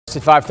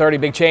At 5:30,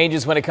 big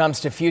changes when it comes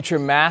to future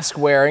mask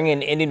wearing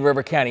in Indian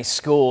River County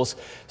schools.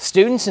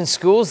 Students in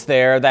schools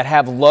there that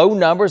have low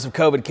numbers of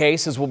COVID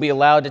cases will be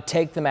allowed to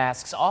take the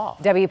masks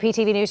off.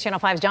 WPTV News Channel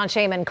 5's John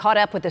Shaman caught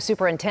up with the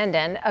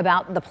superintendent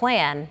about the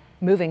plan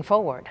moving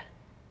forward.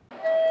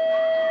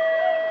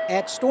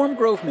 At Storm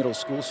Grove Middle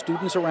School,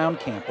 students around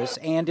campus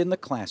and in the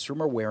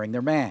classroom are wearing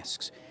their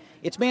masks.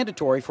 It's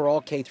mandatory for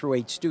all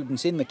K-8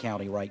 students in the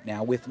county right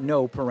now with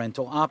no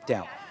parental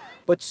opt-out.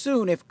 But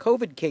soon, if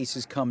COVID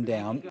cases come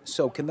down,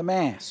 so can the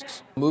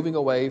masks. Moving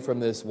away from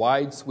this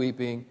wide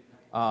sweeping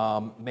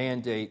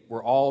mandate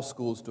where all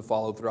schools to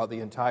follow throughout the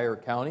entire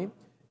county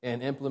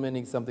and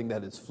implementing something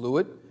that is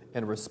fluid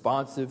and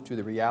responsive to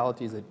the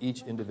realities of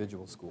each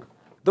individual school.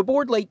 The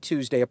board late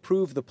Tuesday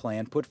approved the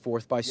plan put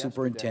forth by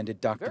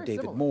Superintendent Dr.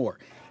 David Moore.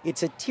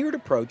 It's a tiered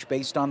approach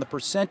based on the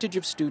percentage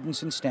of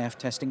students and staff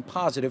testing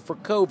positive for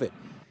COVID.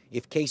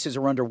 If cases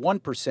are under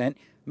 1%,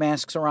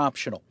 masks are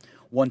optional.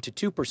 1 to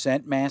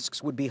 2%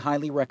 masks would be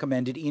highly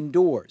recommended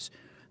indoors.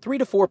 3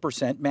 to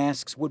 4%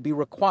 masks would be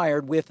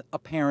required with a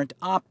parent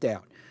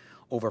opt-out.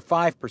 Over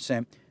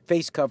 5%,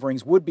 face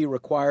coverings would be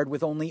required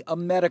with only a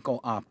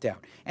medical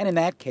opt-out. And in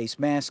that case,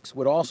 masks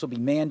would also be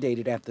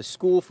mandated at the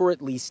school for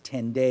at least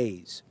 10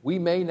 days. We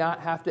may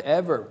not have to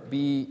ever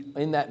be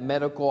in that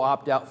medical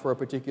opt-out for a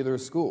particular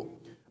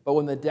school. But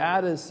when the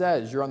data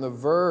says you're on the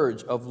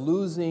verge of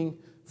losing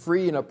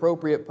free and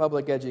appropriate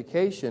public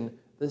education,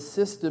 the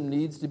system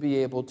needs to be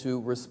able to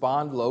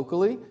respond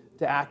locally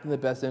to act in the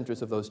best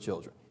interest of those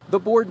children. The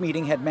board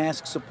meeting had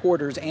mask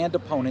supporters and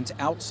opponents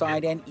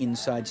outside and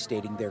inside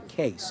stating their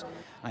case.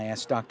 I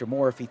asked Dr.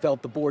 Moore if he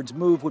felt the board's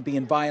move would be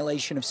in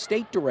violation of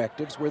state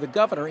directives where the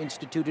governor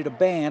instituted a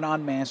ban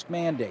on mask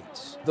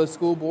mandates. The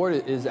school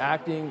board is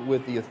acting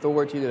with the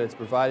authority that is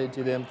provided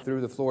to them through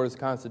the Florida's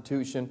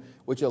Constitution,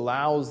 which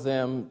allows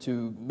them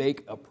to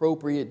make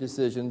appropriate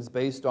decisions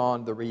based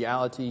on the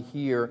reality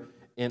here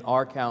in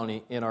our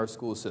county, in our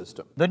school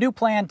system. The new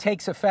plan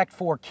takes effect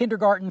for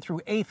kindergarten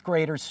through 8th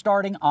graders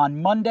starting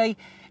on Monday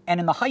and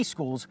in the high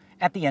schools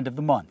at the end of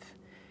the month.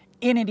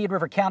 In Indian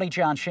River County,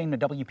 John Shaman,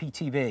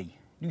 WPTV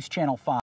News Channel 5.